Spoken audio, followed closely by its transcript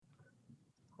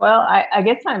Well, I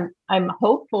guess I'm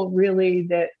hopeful really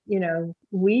that,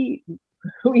 we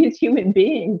we as human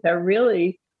beings are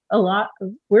really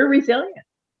we're resilient,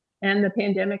 and the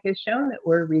pandemic has shown that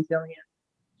we're resilient.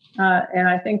 And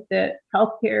I think that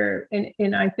healthcare,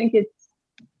 and I think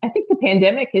the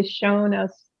pandemic has shown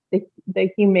us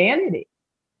the humanity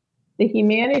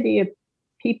of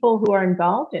people who are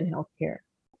involved in healthcare.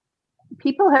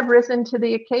 People have risen to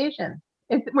the occasion.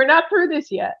 We're not through this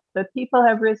yet, but people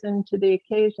have risen to the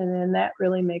occasion, and that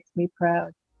really makes me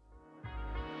proud.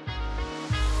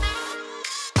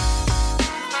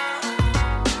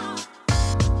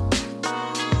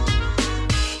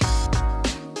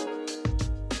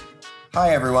 Hi,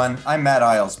 everyone. I'm Matt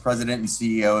Eyles, President and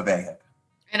CEO of AHIP.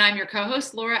 And I'm your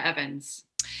co-host, Laura Evans.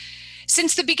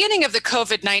 Since the beginning of the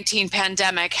COVID-19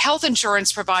 pandemic, health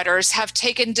insurance providers have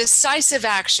taken decisive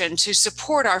action to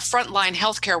support our frontline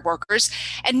healthcare workers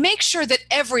and make sure that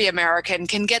every American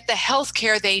can get the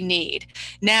healthcare they need.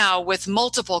 Now, with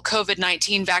multiple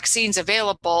COVID-19 vaccines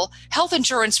available, health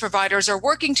insurance providers are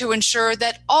working to ensure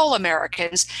that all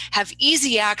Americans have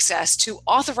easy access to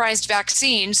authorized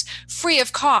vaccines free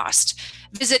of cost.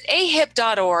 Visit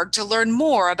ahip.org to learn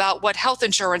more about what health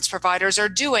insurance providers are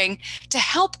doing to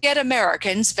help get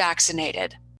Americans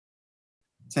vaccinated.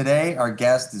 Today, our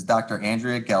guest is Dr.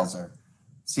 Andrea Gelzer,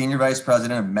 Senior Vice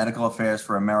President of Medical Affairs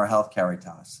for AmeriHealth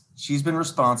Caritas. She's been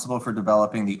responsible for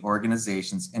developing the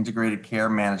organization's integrated care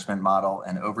management model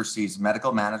and oversees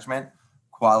medical management,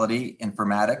 quality,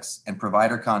 informatics, and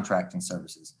provider contracting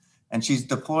services. And she's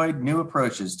deployed new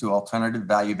approaches to alternative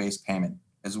value-based payment,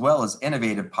 as well as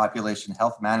innovative population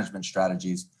health management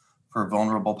strategies for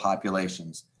vulnerable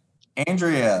populations.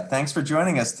 Andrea, thanks for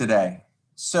joining us today.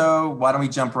 So why don't we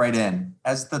jump right in?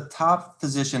 As the top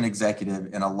physician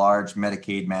executive in a large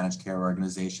Medicaid managed care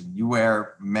organization, you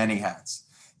wear many hats.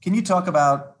 Can you talk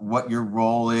about what your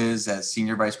role is as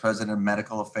Senior Vice President of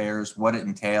Medical Affairs, what it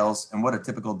entails, and what a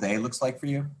typical day looks like for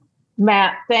you?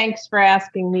 Matt, thanks for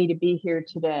asking me to be here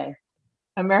today.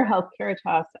 AmeriHealth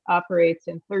Caritas operates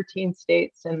in 13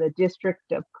 states and the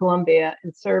District of Columbia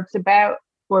and serves about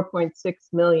 4.6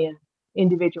 million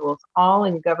individuals, all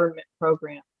in government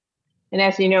programs. And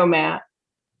as you know, Matt,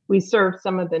 we serve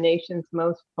some of the nation's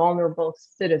most vulnerable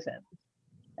citizens.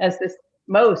 As the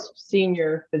most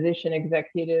senior physician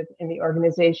executive in the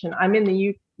organization, I'm in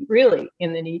the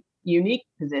unique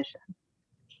position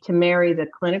to marry the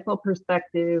clinical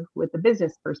perspective with the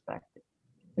business perspective.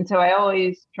 And so I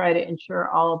always try to ensure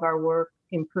all of our work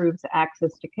improves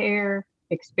access to care,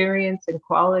 experience and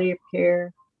quality of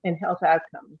care, and health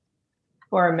outcomes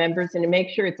for our members, and to make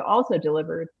sure it's also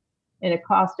delivered in a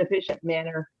cost-efficient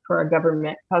manner for our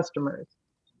government customers.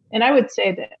 And I would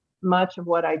say that much of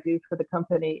what I do for the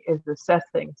company is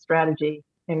assessing strategy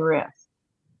and risk.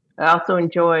 I also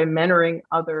enjoy mentoring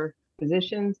other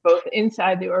physicians, both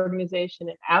inside the organization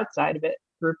and outside of it,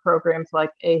 through programs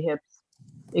like AHIP's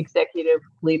Executive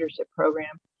Leadership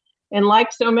Program. And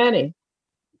like so many,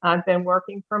 I've been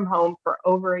working from home for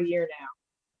over a year now.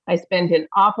 I spend an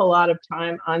awful lot of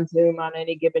time on Zoom on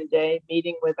any given day,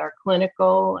 meeting with our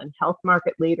clinical and health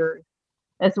market leaders,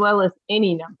 as well as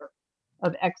any number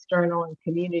of external and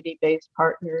community-based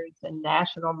partners and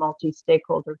national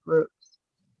multi-stakeholder groups.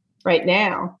 Right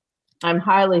now, I'm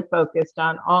highly focused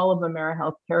on all of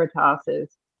AmeriHealth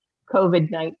Caritas's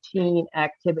COVID-19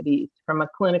 activities from a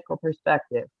clinical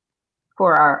perspective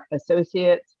for our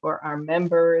associates, for our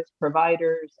members,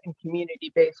 providers, and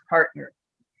community-based partners,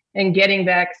 and getting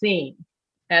vaccines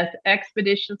as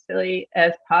expeditiously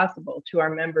as possible to our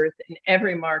members in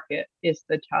every market is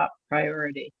the top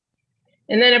priority.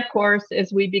 And then, of course,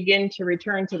 as we begin to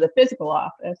return to the physical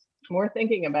office, we're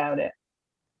thinking about it,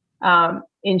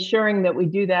 ensuring that we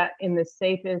do that in the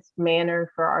safest manner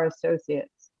for our associates.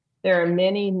 There are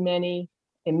many, many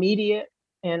immediate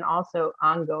and also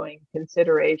ongoing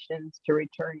considerations to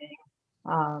returning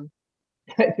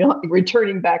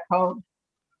back home.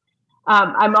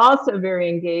 I'm also very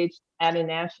engaged at a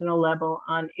national level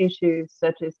on issues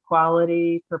such as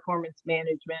quality, performance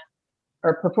management,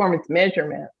 or performance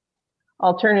measurement,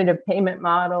 alternative payment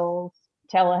models,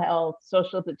 telehealth,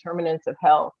 social determinants of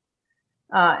health,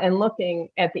 and looking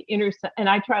at and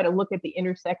I try to look at the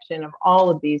intersection of all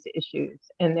of these issues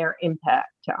and their impact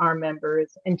to our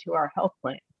members and to our health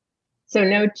plan. So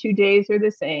no 2 days are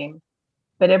the same,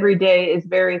 but every day is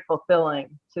very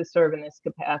fulfilling to serve in this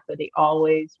capacity,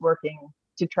 always working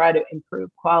to try to improve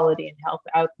quality and health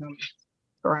outcomes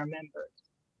for our members.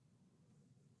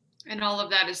 And all of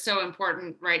that is so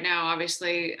important right now,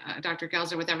 obviously, Dr.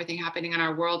 Gelzer, with everything happening in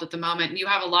our world at the moment. You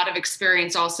have a lot of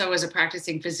experience also as a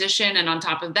practicing physician. And on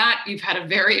top of that, you've had a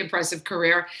very impressive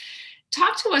career.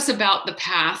 Talk to us about the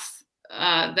path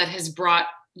that has brought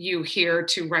you here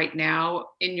to right now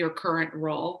in your current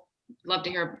role? Love to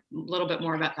hear a little bit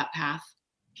more about that path.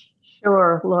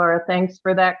 Sure, Laura, thanks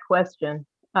for that question.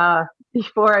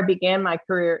 Before I began my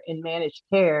career in managed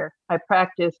care, I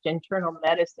practiced internal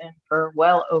medicine for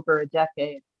well over a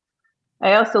decade.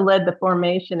 I also led the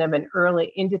formation of an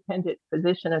early independent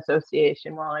physician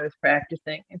association while I was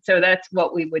practicing. And so that's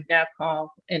what we would now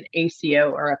call an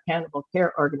ACO, or accountable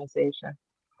care organization.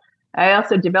 I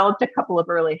also developed a couple of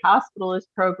early hospitalist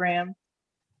programs.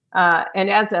 And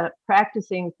as a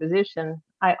practicing physician,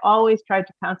 I always tried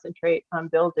to concentrate on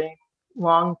building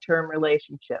long-term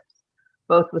relationships,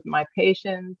 both with my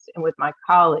patients and with my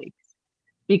colleagues,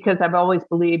 because I've always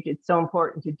believed it's so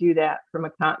important to do that from a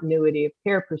continuity of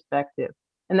care perspective,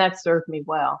 and that served me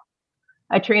well.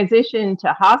 I transitioned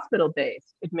to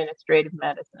hospital-based administrative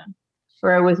medicine,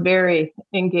 where I was very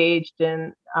engaged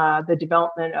in the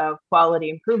development of quality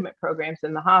improvement programs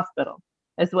in the hospital,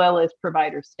 as well as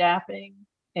provider staffing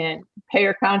and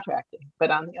payer contracting,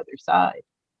 but on the other side.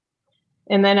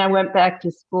 And then I went back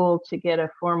to school to get a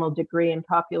formal degree in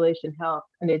population health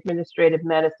and administrative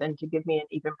medicine to give me an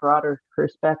even broader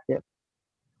perspective.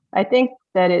 I think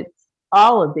that it's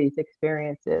all of these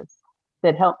experiences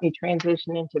that helped me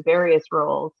transition into various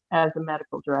roles as a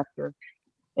medical director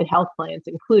at health plans,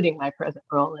 including my present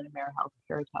role in AmeriHealth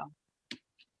Caritas.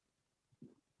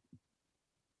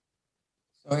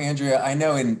 So Andrea, I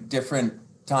know in different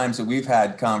times that we've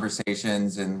had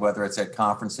conversations, and whether it's at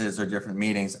conferences or different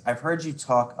meetings, I've heard you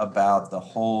talk about the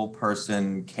whole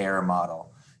person care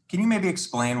model. Can you maybe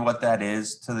explain what that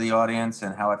is to the audience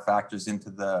and how it factors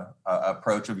into the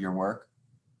approach of your work?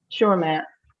 Sure, Matt.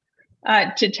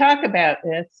 To talk about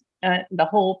this, the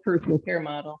whole person care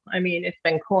model, I mean, it's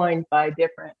been coined by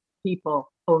different people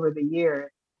over the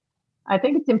years. I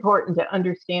think it's important to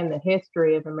understand the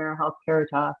history of AmeriHealth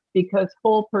Caritas, because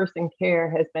whole person care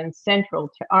has been central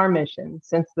to our mission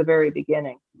since the very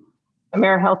beginning.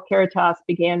 AmeriHealth Caritas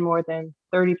began more than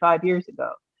 35 years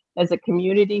ago as a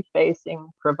community-facing,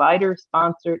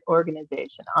 provider-sponsored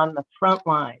organization on the front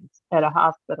lines at a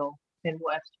hospital in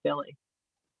West Philly.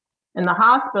 And the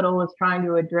hospital was trying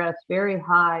to address very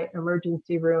high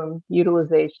emergency room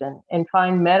utilization and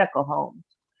find medical homes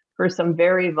for some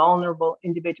very vulnerable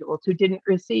individuals who didn't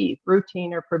receive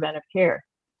routine or preventive care.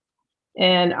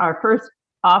 And our first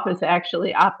office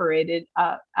actually operated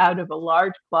out of a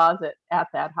large closet at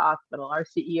that hospital. Our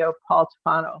CEO, Paul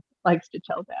Tufano, likes to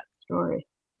tell that story.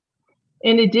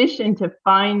 In addition to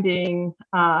finding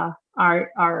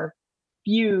our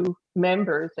few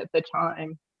members at the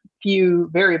time, few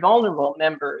very vulnerable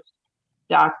members,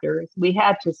 doctors, we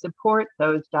had to support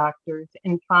those doctors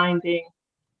in finding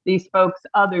these folks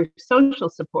other social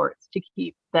supports to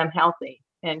keep them healthy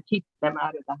and keep them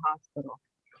out of the hospital.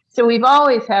 So we've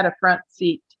always had a front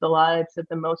seat to the lives of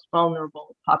the most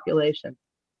vulnerable population.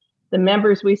 The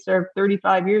members we served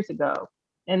 35 years ago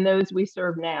and those we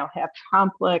serve now have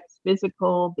complex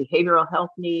physical, behavioral health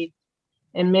needs,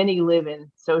 and many live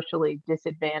in socially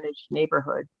disadvantaged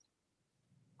neighborhoods.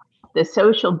 The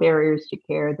social barriers to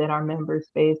care that our members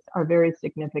face are very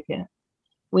significant.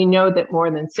 We know that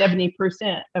more than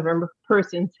 70% of a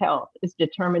person's health is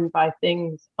determined by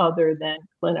things other than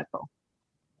clinical.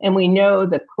 And we know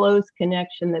the close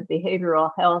connection that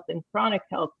behavioral health and chronic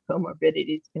health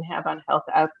comorbidities can have on health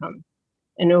outcomes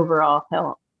and overall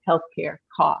healthcare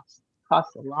costs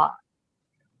a lot.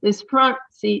 This front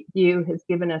seat view has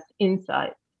given us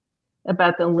insight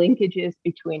about the linkages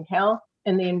between health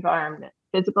and the environment,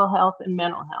 physical health and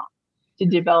mental health, to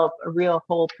develop a real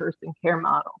whole person care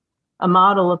model, a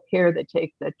model of care that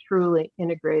takes a truly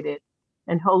integrated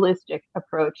and holistic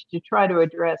approach to try to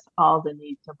address all the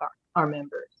needs of our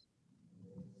members.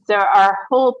 So our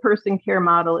whole person care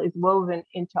model is woven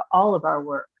into all of our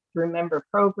work through member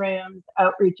programs,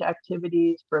 outreach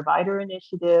activities, provider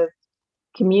initiatives,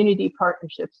 community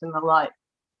partnerships, and the like.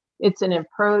 It's an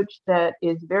approach that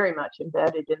is very much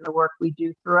embedded in the work we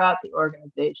do throughout the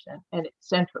organization, and it's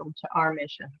central to our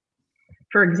mission.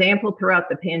 For example, throughout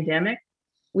the pandemic,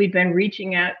 we've been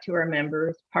reaching out to our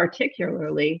members,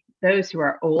 particularly those who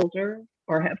are older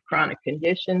or have chronic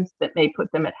conditions that may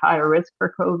put them at higher risk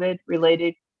for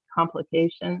COVID-related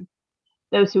complications,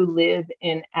 those who live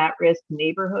in at-risk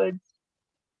neighborhoods,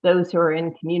 those who are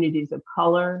in communities of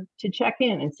color, to check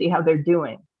in and see how they're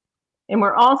doing. And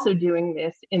we're also doing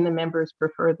this in the members'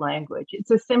 preferred language.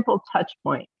 It's a simple touch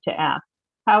point to ask,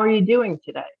 how are you doing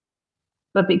today?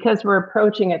 But because we're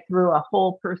approaching it through a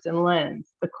whole person lens,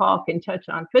 the call can touch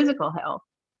on physical health,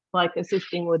 like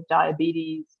assisting with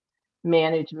diabetes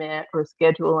management or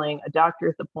scheduling a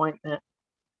doctor's appointment,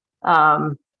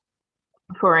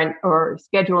 or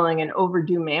scheduling an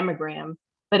overdue mammogram,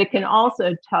 but it can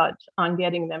also touch on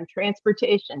getting them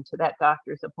transportation to that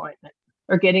doctor's appointment,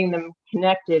 or getting them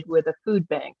connected with a food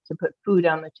bank to put food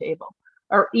on the table,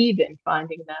 or even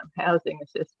finding them housing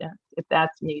assistance if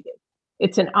that's needed.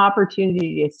 It's an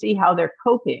opportunity to see how they're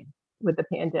coping with the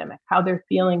pandemic, how they're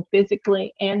feeling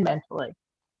physically and mentally,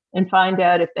 and find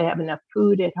out if they have enough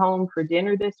food at home for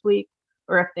dinner this week,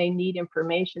 or if they need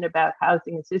information about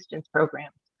housing assistance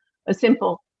programs. A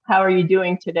simple "how are you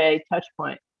doing today" touch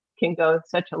point can go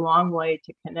such a long way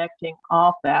to connecting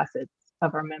all facets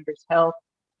of our members' health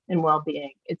and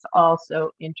well-being. It's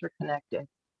also interconnected.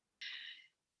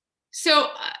 So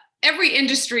every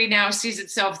industry now sees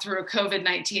itself through a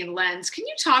COVID-19 lens. Can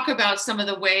you talk about some of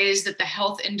the ways that the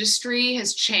health industry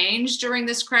has changed during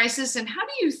this crisis, and how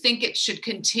do you think it should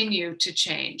continue to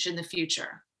change in the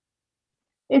future?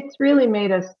 It's really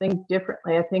made us think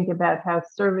differently. I think about how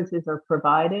services are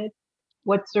provided,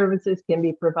 what services can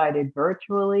be provided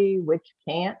virtually, which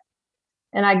can't.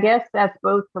 And I guess that's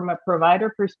both from a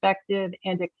provider perspective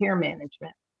and a care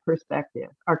management perspective.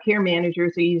 Our care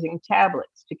managers are using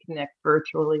tablets to connect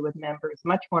virtually with members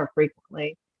much more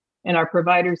frequently, and our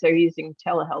providers are using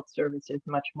telehealth services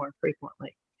much more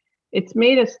frequently. It's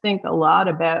made us think a lot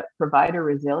about provider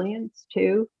resilience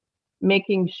too,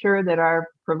 making sure that our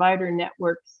provider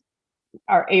networks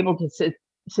are able to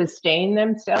sustain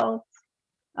themselves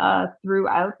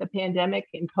throughout the pandemic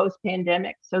and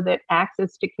post-pandemic, so that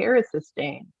access to care is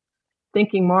sustained.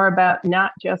 Thinking more about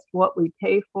not just what we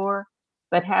pay for,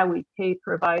 but how we pay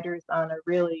providers on a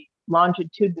really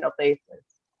longitudinal basis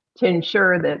to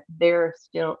ensure that they're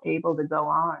still able to go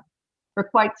on. For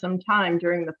quite some time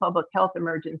during the public health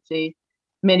emergency,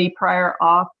 many prior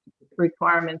auth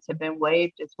requirements have been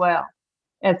waived as well.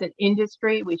 As an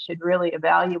industry, we should really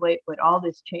evaluate what all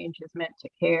this change has meant to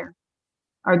care.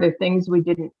 Are there things we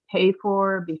didn't pay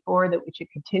for before that we should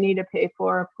continue to pay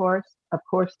for? Of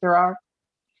course there are.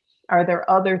 Are there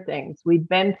other things we've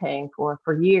been paying for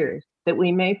years that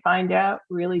we may find out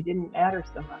really didn't matter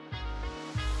so much?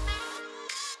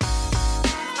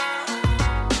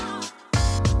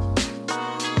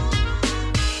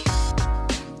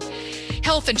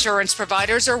 Health insurance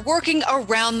providers are working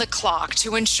around the clock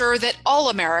to ensure that all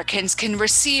Americans can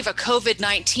receive a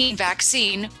COVID-19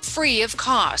 vaccine free of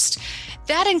cost.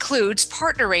 That includes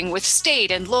partnering with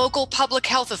state and local public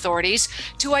health authorities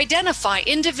to identify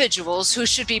individuals who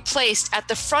should be placed at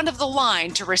the front of the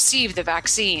line to receive the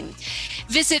vaccine.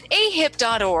 Visit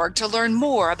ahip.org to learn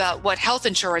more about what health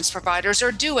insurance providers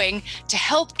are doing to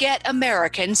help get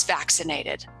Americans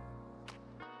vaccinated.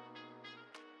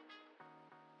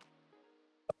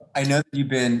 I know that you've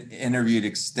been interviewed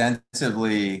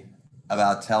extensively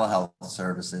about telehealth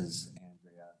services,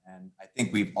 Andrea, and I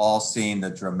think we've all seen the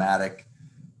dramatic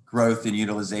growth in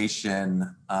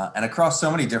utilization and across so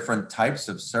many different types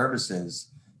of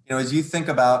services. You know, as you think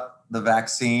about the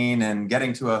vaccine and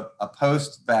getting to a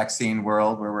post-vaccine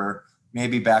world where we're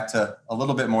maybe back to a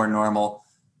little bit more normal,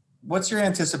 what's your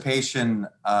anticipation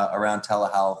around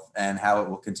telehealth and how it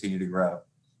will continue to grow?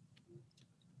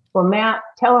 Well, Matt,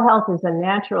 telehealth is a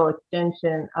natural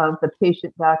extension of the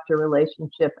patient-doctor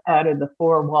relationship out of the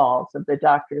four walls of the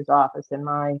doctor's office in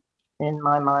my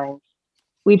mind.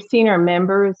 We've seen our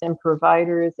members and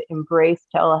providers embrace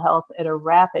telehealth at a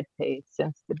rapid pace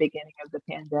since the beginning of the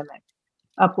pandemic,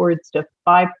 upwards to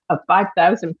a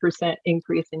 5,000%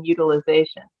 increase in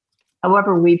utilization.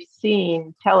 However, we've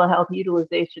seen telehealth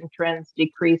utilization trends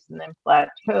decrease and then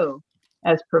plateau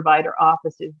as provider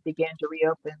offices began to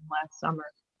reopen last summer.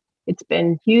 It's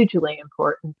been hugely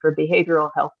important for behavioral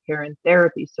health care and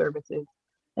therapy services,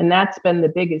 and that's been the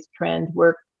biggest trend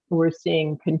we're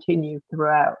seeing continue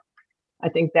throughout. I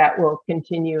think that will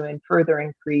continue and further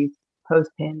increase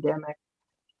post-pandemic.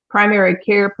 Primary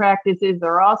care practices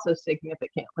are also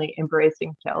significantly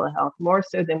embracing telehealth, more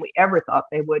so than we ever thought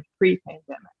they would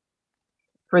pre-pandemic.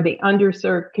 For the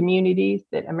underserved communities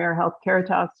that AmeriHealth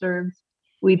Caritas serves,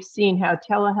 we've seen how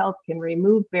telehealth can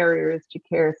remove barriers to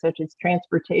care such as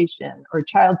transportation or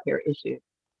childcare issues.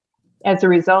 As a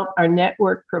result, our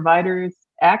network providers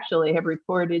actually have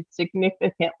reported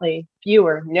significantly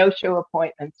fewer no-show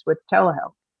appointments with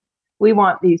telehealth. We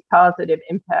want these positive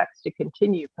impacts to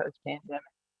continue post-pandemic.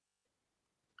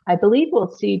 I believe we'll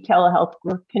see telehealth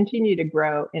continue to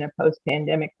grow in a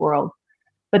post-pandemic world,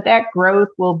 but that growth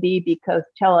will be because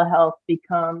telehealth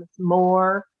becomes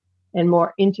more and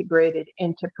more integrated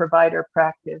into provider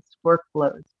practice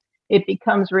workflows. It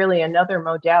becomes really another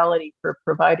modality for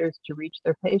providers to reach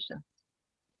their patients.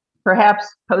 Perhaps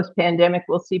post-pandemic,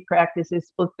 we'll see practices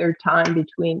split their time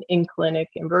between in-clinic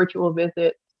and virtual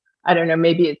visits. I don't know,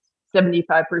 maybe it's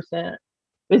 75%,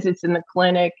 visits in the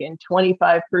clinic and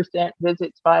 25%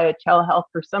 visits via telehealth.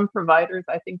 For some providers,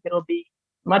 I think it'll be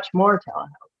much more telehealth.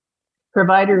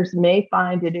 Providers may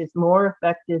find it is more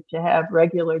effective to have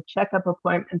regular checkup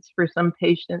appointments for some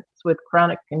patients with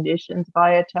chronic conditions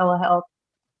via telehealth,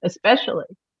 especially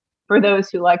for those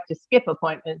who like to skip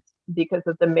appointments because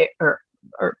of or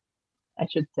I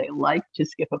should say like to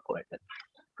skip appointments.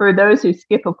 For those who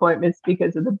skip appointments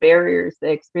because of the barriers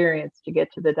they experience to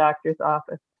get to the doctor's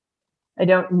office. I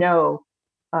don't know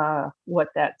what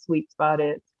that sweet spot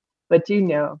is, but do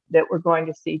know that we're going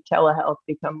to see telehealth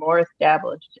become more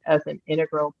established as an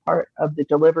integral part of the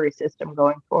delivery system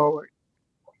going forward.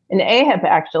 And AHIP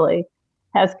actually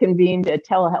has convened a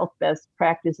telehealth best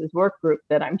practices work group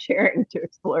that I'm chairing to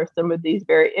explore some of these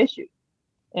very issues.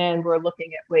 And we're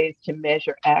looking at ways to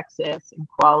measure access and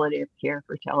quality of care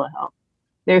for telehealth.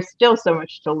 There's still so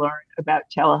much to learn about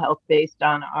telehealth based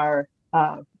on our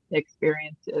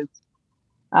experiences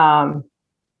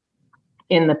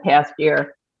in the past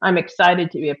year. I'm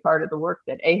excited to be a part of the work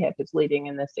that AHIP is leading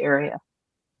in this area.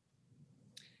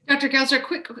 Dr. Gelzer,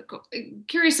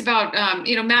 curious about,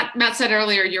 Matt said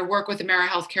earlier, your work with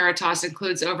AmeriHealth Caritas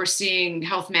includes overseeing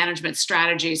health management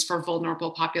strategies for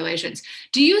vulnerable populations.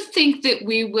 Do you think that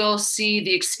we will see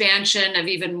the expansion of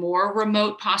even more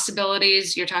remote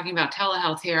possibilities? You're talking about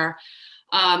telehealth here.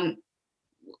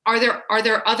 Are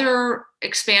there other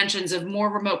expansions of more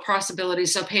remote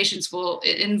possibilities so patients will,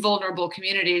 in vulnerable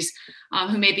communities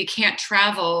who maybe can't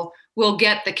travel, will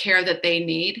get the care that they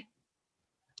need?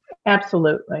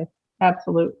 Absolutely.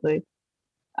 Absolutely.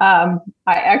 I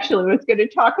actually was going to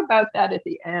talk about that at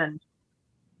the end,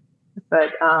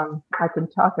 but I can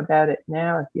talk about it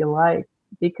now if you like,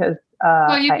 because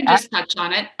well, you can just touch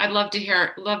on it. I'd love to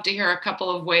hear a couple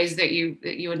of ways that you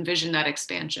envision that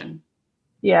expansion.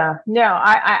 Yeah, no,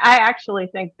 I actually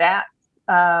think that's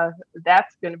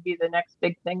going to be the next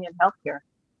big thing in healthcare.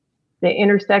 The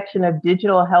intersection of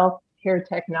digital healthcare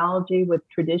technology with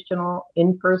traditional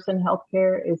in-person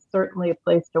healthcare is certainly a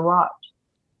place to watch.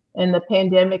 And the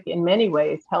pandemic in many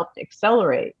ways helped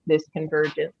accelerate this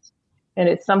convergence. And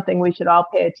it's something we should all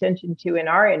pay attention to in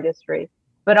our industry,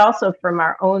 but also from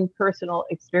our own personal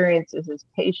experiences as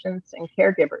patients and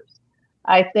caregivers.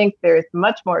 I think there's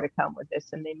much more to come with this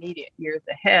in the immediate years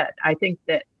ahead. I think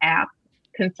that app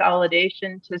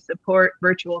consolidation to support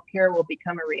virtual care will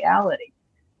become a reality.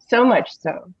 So much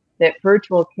so that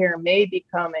virtual care may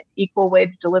become an equal way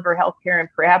to deliver healthcare and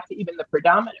perhaps even the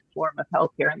predominant form of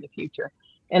healthcare in the future.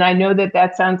 And I know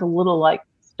that sounds a little like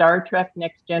Star Trek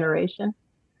Next Generation,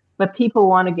 but people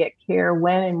want to get care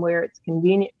when and where it's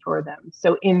convenient for them.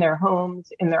 So in their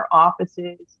homes, in their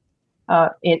offices,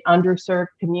 in underserved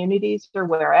communities or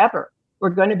wherever, we're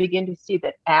going to begin to see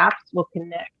that apps will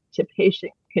connect to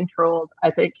patient-controlled,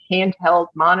 I think, handheld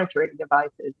monitoring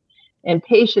devices. And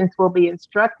patients will be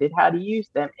instructed how to use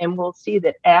them. And we'll see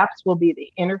that apps will be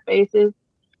the interfaces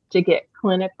to get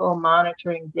clinical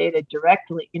monitoring data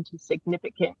directly into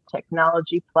significant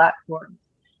technology platforms.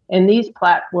 And these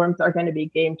platforms are going to be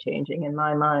game-changing in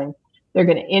my mind. They're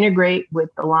going to integrate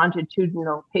with the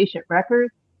longitudinal patient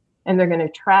records, and they're going to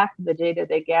track the data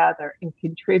they gather and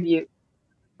contribute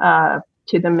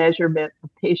to the measurement of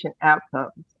patient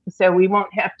outcomes. So we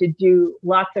won't have to do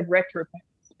lots of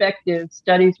retrospective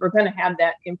studies. We're going to have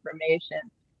that information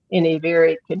in a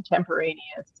very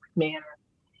contemporaneous manner.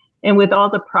 And with all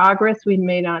the progress we've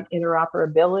made on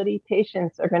interoperability,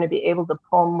 patients are going to be able to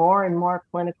pull more and more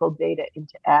clinical data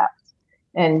into apps.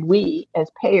 And we, as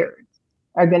payers,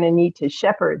 are going to need to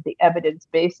shepherd the evidence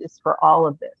basis for all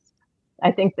of this.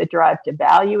 I think the drive to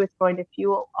value is going to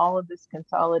fuel all of this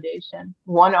consolidation.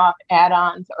 One-off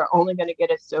add-ons are only going to get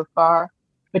us so far.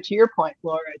 But to your point,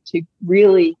 Laura, to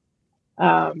really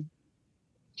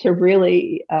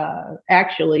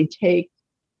actually take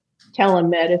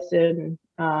telemedicine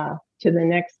to the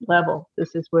next level,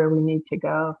 this is where we need to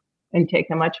go and take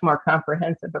a much more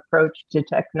comprehensive approach to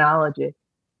technology. And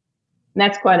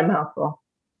that's quite a mouthful.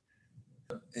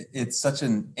 It's such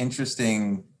an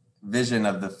interesting vision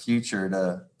of the future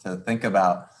to think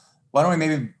about. Why don't we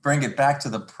maybe bring it back to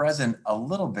the present a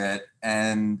little bit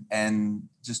and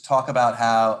just talk about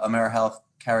how AmeriHealth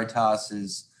Caritas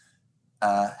is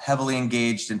heavily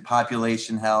engaged in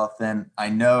population health. And I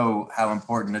know how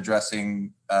important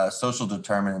addressing social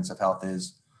determinants of health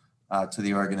is to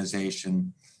the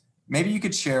organization. Maybe you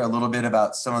could share a little bit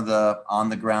about some of the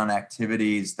on-the-ground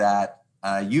activities that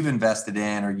you've invested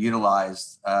in or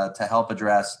utilized to help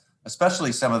address,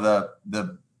 especially some of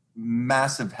the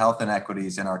massive health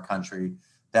inequities in our country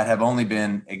that have only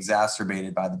been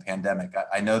exacerbated by the pandemic.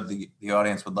 I know the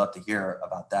audience would love to hear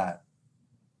about that.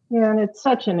 Yeah, and it's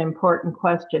such an important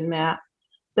question, Matt.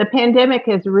 The pandemic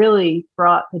has really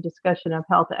brought the discussion of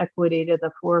health equity to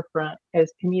the forefront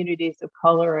as communities of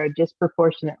color are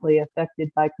disproportionately affected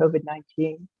by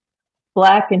COVID-19.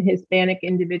 Black and Hispanic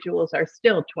individuals are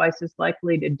still twice as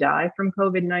likely to die from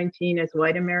COVID-19 as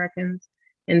white Americans,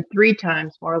 and 3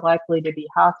 times more likely to be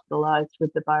hospitalized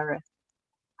with the virus.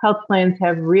 Health plans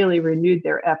have really renewed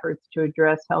their efforts to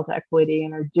address health equity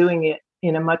and are doing it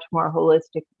in a much more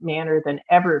holistic manner than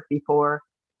ever before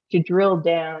to drill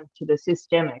down to the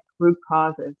systemic root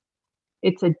causes.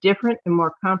 It's a different and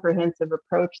more comprehensive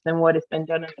approach than what has been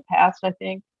done in the past, I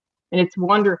think. And it's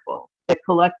wonderful that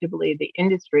collectively the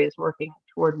industry is working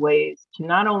toward ways to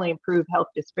not only improve health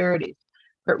disparities,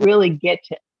 but really get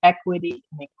to equity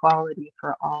and equality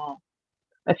for all.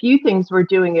 A few things we're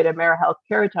doing at AmeriHealth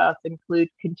Caritas include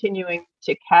continuing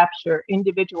to capture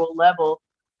individual level,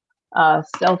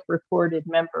 self-reported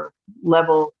member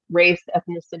level race,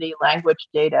 ethnicity, language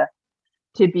data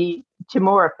to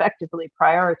more effectively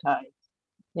prioritize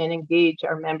and engage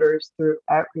our members through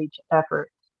outreach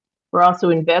efforts. We're also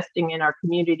investing in our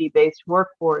community-based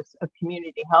workforce of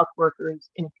community health workers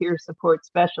and peer support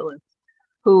specialists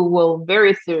who will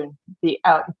very soon be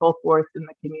out in full force in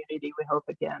the community, we hope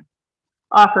again.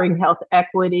 Offering health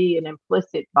equity and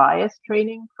implicit bias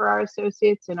training for our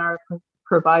associates in our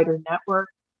provider network,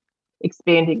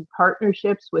 expanding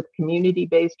partnerships with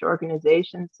community-based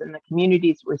organizations in the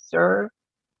communities we serve,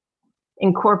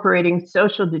 incorporating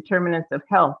social determinants of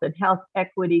health and health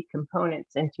equity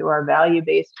components into our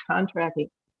value-based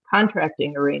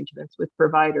contracting arrangements with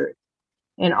providers.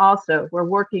 And also, we're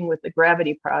working with the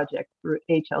Gravity Project through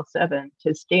HL7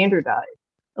 to standardize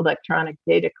electronic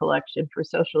data collection for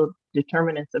social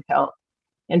determinants of health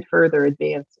and further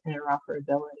advance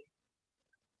interoperability.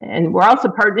 And we're also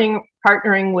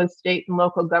partnering with state and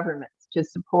local governments to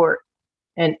support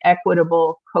an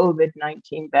equitable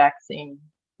COVID-19 vaccine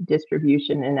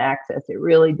distribution and access. It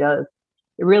really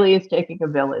is taking a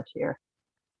village here.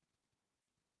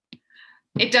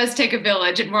 It does take a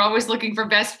village, and we're always looking for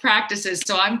best practices.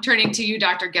 So I'm turning to you,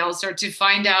 Dr. Gelzer, to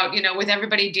find out, with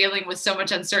everybody dealing with so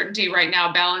much uncertainty right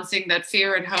now, balancing that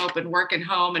fear and hope and work and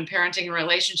home and parenting and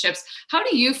relationships. How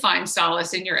do you find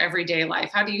solace in your everyday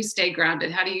life? How do you stay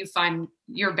grounded? How do you find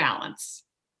your balance?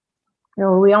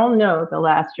 We all know the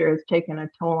last year has taken a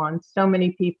toll on so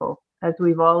many people as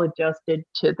we've all adjusted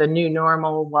to the new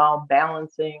normal while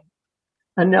balancing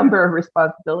a number of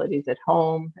responsibilities at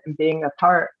home and being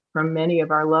apart from many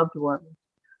of our loved ones.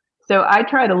 So I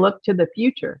try to look to the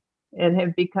future and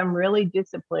have become really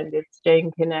disciplined at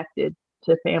staying connected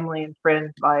to family and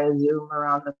friends via Zoom or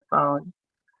on the phone.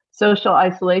 Social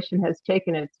isolation has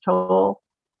taken its toll,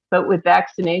 but with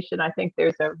vaccination, I think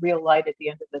there's a real light at the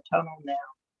end of the tunnel now.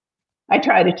 I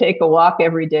try to take a walk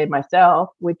every day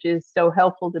myself, which is so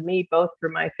helpful to me, both for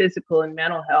my physical and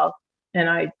mental health. And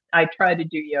I try to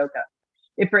do yoga.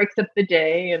 It breaks up the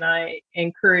day, and I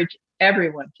encourage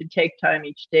everyone to take time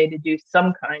each day to do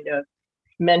some kind of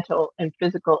mental and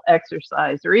physical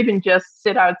exercise, or even just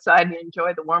sit outside and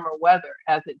enjoy the warmer weather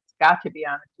as it's got to be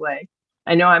on its way.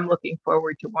 I know I'm looking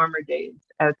forward to warmer days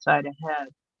outside ahead.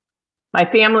 My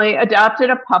family adopted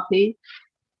a puppy,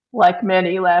 like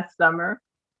many, last summer,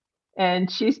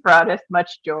 and she's brought us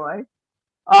much joy.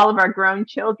 All of our grown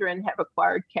children have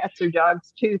acquired cats or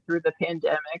dogs too through the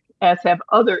pandemic, as have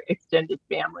other extended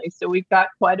families. So we've got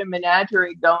quite a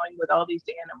menagerie going with all these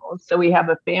animals. So we have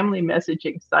a family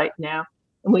messaging site now,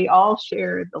 and we all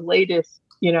share the latest,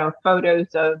 photos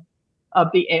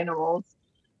of the animals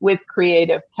with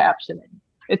creative captioning.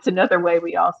 It's another way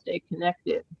we all stay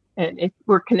connected, and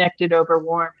we're connected over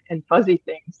warm and fuzzy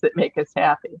things that make us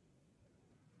happy.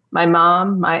 My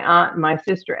mom, my aunt, and my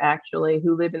sister, actually,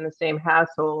 who live in the same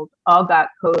household, all got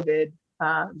COVID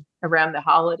around the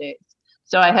holidays.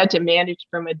 So I had to manage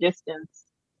from a distance,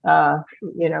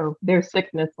 their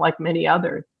sickness like many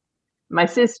others. My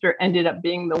sister ended up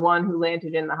being the one who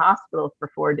landed in the hospital for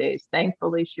 4 days.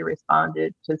 Thankfully, she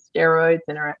responded to steroids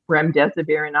and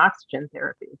remdesivir and oxygen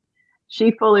therapy.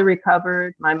 She fully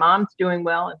recovered. My mom's doing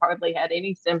well and hardly had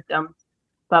any symptoms.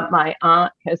 But my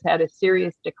aunt has had a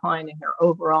serious decline in her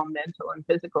overall mental and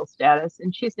physical status,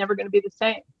 and she's never going to be the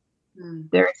same.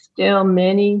 There are still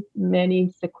many,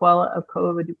 many sequelae of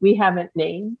COVID we haven't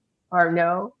named or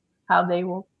know how they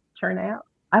will turn out.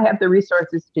 I have the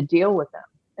resources to deal with them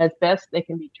as best they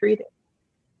can be treated,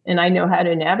 and I know how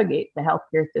to navigate the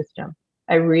healthcare system.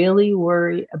 I really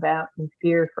worry about and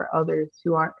fear for others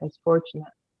who aren't as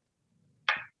fortunate.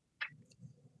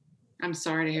 I'm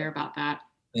sorry to hear about that.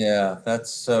 Yeah,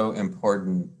 that's so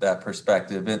important, that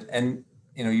perspective. And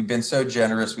you've been so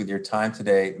generous with your time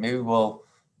today. Maybe we'll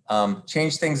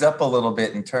change things up a little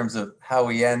bit in terms of how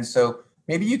we end. So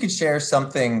Maybe you could share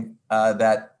something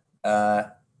that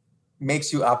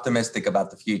makes you optimistic about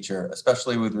the future,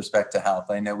 especially with respect to health.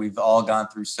 I know we've all gone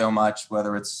through so much,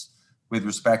 whether it's with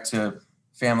respect to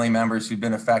family members who've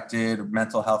been affected or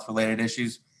mental health related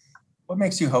issues. What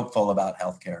makes you hopeful about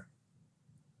healthcare?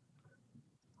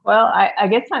 Well, I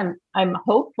guess I'm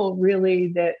hopeful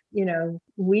really that,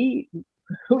 we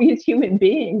as human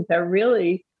beings are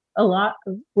really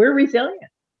we're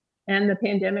resilient, and the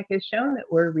pandemic has shown that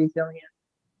we're resilient.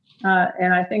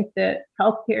 And I think that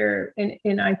healthcare,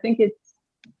 and I think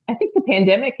the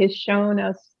pandemic has shown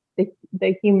us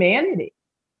the humanity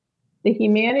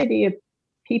of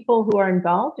people who are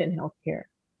involved in healthcare.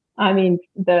 I mean,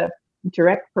 the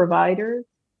direct providers,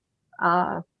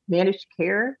 managed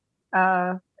care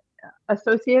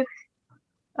associates,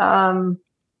 all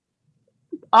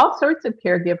sorts of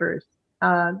caregivers.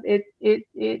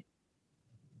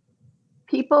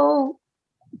 People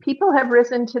have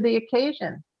risen to the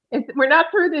occasion. We're not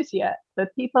through this yet,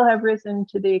 but people have risen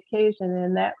to the occasion,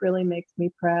 and that really makes me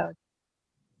proud.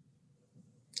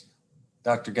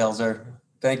 Dr. Gelzer,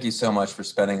 thank you so much for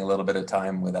spending a little bit of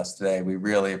time with us today. We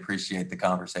really appreciate the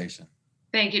conversation.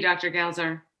 Thank you, Dr.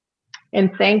 Gelzer.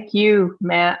 And thank you,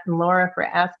 Matt and Laura, for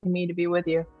asking me to be with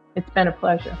you. It's been a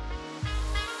pleasure.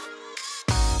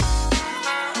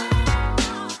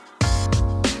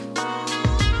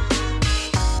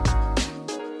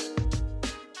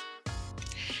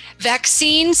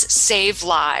 Vaccines save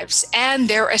lives, and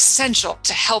they're essential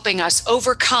to helping us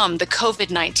overcome the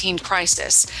COVID-19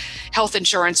 crisis. Health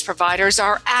insurance providers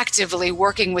are actively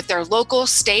working with their local,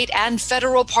 state, and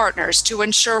federal partners to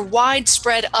ensure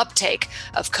widespread uptake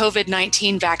of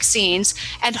COVID-19 vaccines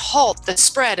and halt the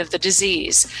spread of the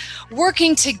disease.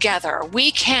 Working together,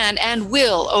 we can and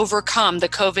will overcome the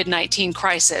COVID-19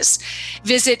 crisis.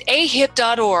 Visit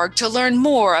ahip.org to learn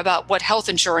more about what health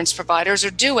insurance providers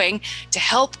are doing to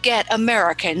help get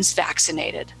Americans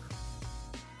vaccinated.